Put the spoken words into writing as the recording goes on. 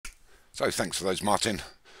So thanks for those, Martin.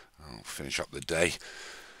 I'll finish up the day.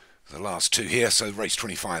 The last two here. So race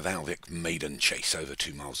 25, Alvic Maiden Chase over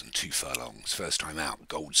 2 miles and 2 furlongs. First time out,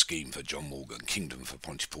 Gold Scheme for John Morgan, Kingdom for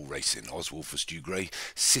Pontypool Racing, Oswald for Stu Gray,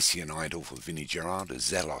 Scythian Idol for Vinnie Gerard,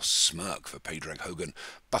 Zelos Smirk for Padraig Hogan,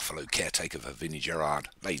 Buffalo Caretaker for Vinnie Gerard,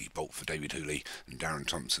 Lady Bolt for David Hooley, and Darren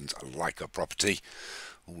Thompson's Leica Property.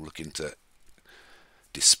 All looking to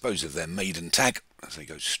dispose of their maiden tag as they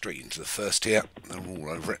go straight into the first here. They're all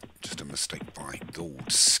over it. Just a mistake by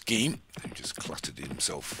Gold Scheme, who just cluttered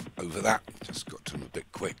himself over that. Just got to him a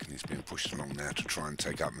bit quick, and he's being pushed along now to try and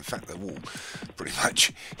take up. In fact, they've all pretty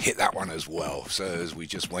much hit that one as well. So as we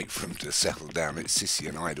just wait for him to settle down, it's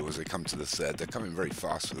Scythian Idol as they come to the third. They're coming very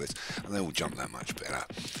fast for this, and they all jump that much better.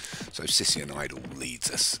 So Scythian Idol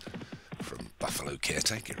leads us from Buffalo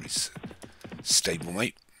Caretaker, his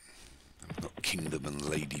stablemate. We've got Kingdom and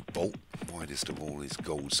Lady Bolt, widest of all his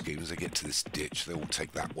Gold Schemes. They get to this ditch, they all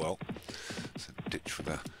take that well. It's a ditch with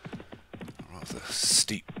a rather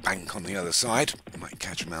steep bank on the other side. Might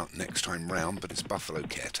catch him out next time round, but it's Buffalo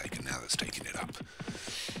Caretaker now that's taking it up.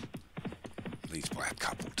 Leads by a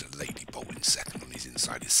couple to Lady Bolt in second. On his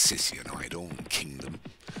inside is Scythian Idol and Kingdom.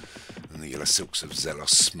 And the Yellow Silks of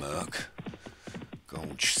Zelos Smirk.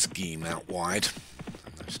 Gold Scheme out wide.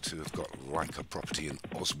 Those two have got Leica Property and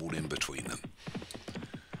Oswald in between them.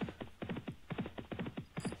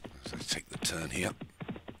 So they take the turn here,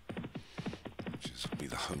 which will be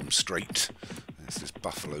the home straight. There's this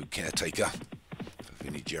Buffalo Caretaker for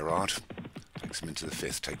Vinnie Gerard. Takes him into the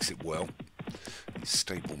fifth, takes it well. His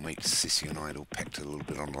stablemate Scythian Idol pecked a little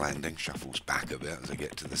bit on landing, shuffles back a bit as they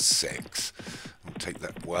get to the sixth. Will take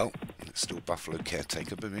that well. It's still Buffalo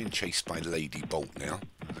Caretaker, but being chased by Lady Bolt now.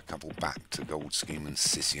 There's a couple back to Gold Scheme and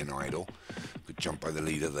Scythian Idol. Good jump by the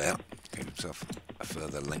leader there. Gave himself a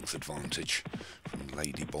further length advantage from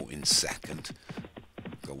Lady Bolt in second.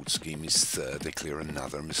 Gold Scheme is third. They clear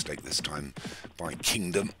another mistake this time by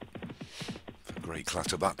Kingdom for Grey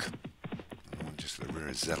Clutterbuck. And just the rear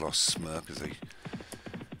is Zelos Smirk as they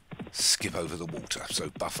skip over the water. So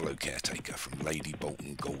Buffalo Caretaker from Lady Bolt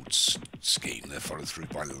and Gold Scheme. They're followed through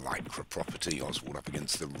by Lycra Property, Oswald up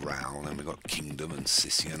against the Rowl. Then we've got Kingdom and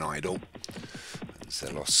Scythian Idol and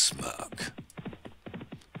Zelos Smirk.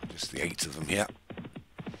 Just the 8 of them here.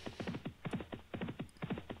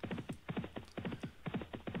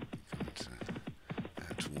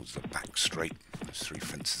 Towards the back straight. Those 3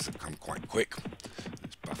 fences have come quite quick.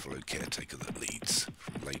 It's Buffalo Caretaker that leads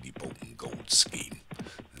from Lady Bolt and Gold Scheme.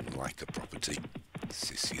 And Leica Property,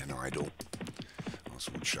 Scythian Idol.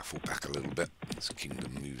 Oswald shuffle back a little bit as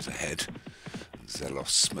Kingdom moves ahead. And Zelos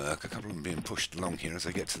Smirk, a couple of them being pushed along here as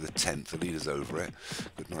they get to the 10th. The leader's over it.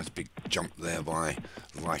 Good nice big jump there by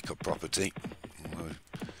Leica Property. Although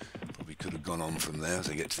probably could have gone on from there as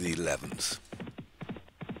they get to the 11th.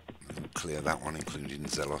 They'll clear that one, including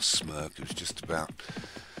Zelos Smirk, who's just about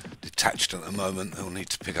detached at the moment. They'll need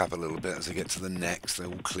to pick up a little bit as they get to the next. They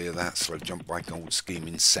will clear that. Slow jump by Gold Scheme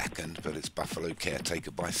in second, but it's Buffalo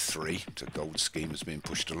Caretaker by 3. So Gold Scheme has been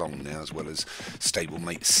pushed along now, as well as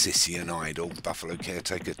stablemate Scythian Idol. Buffalo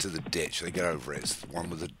Caretaker to the ditch. They get over it. It's the one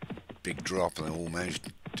with the big drop, and they all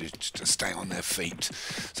managed to stay on their feet.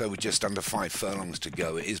 So with just under 5 furlongs to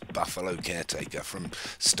go, it is Buffalo Caretaker from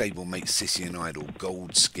stablemate Scythian Idol,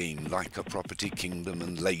 Gold Scheme, Leica Property, Kingdom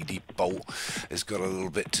and Lady Bolt has got a little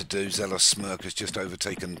bit to do. Zelos Smirk has just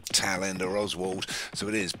overtaken Talender Oswald. So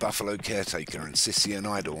it is Buffalo Caretaker and Scythian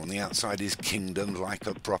Idol. On the outside is Kingdom,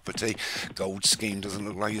 Leica Property. Gold Scheme doesn't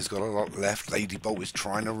look like he's got a lot left. Lady Bolt is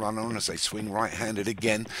trying to run on as they swing right-handed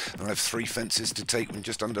again. They'll have 3 fences to take with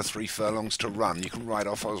just under 3 furlongs to run. You can ride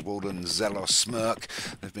off Oswald and Zelos Smirk.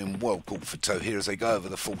 They've been well caught for toe here as they go over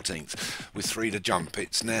the 14th with 3 to jump.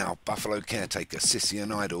 It's now Buffalo Caretaker,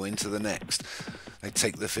 Scythian Idol into the next. They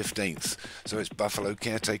take the 15th. So it's Buffalo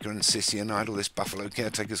Caretaker and Scythian Idol. This Buffalo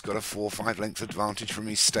Caretaker's got a 4-5 length advantage from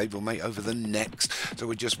his stablemate over the next. So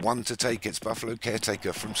with just 1 to take, it's Buffalo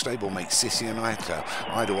Caretaker from stablemate Scythian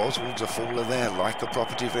Idol. Oswald's a faller there. Leica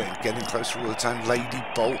Property getting closer all the time. Lady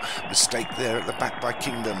Bolt, mistake there at the back by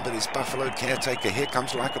Kingdom, but it's Buffalo Caretaker. Here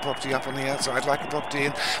comes Leica Property up on the outside. Leica Property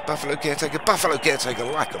in. Buffalo Caretaker,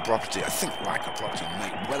 Leica Property. I think Leica Property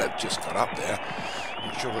may well have just got up there.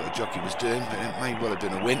 Not sure what the jockey was doing, but it may well have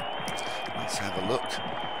been a win. Let's have a look.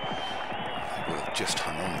 He will have just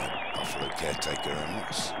hung on there, Buffalo Caretaker, and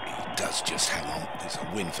he does just hang on. It's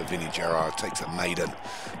a win for Vinnie Gerard. Takes a maiden.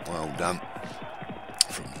 Well done.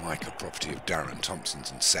 From Leica Property of Darren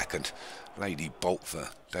Thompson's in second. Lady Bolt for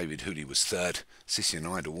David Hooley was third. Scythian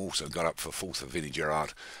Idol also got up for fourth for Vinnie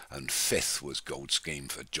Gerard, and fifth was Gold Scheme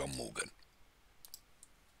for John Morgan.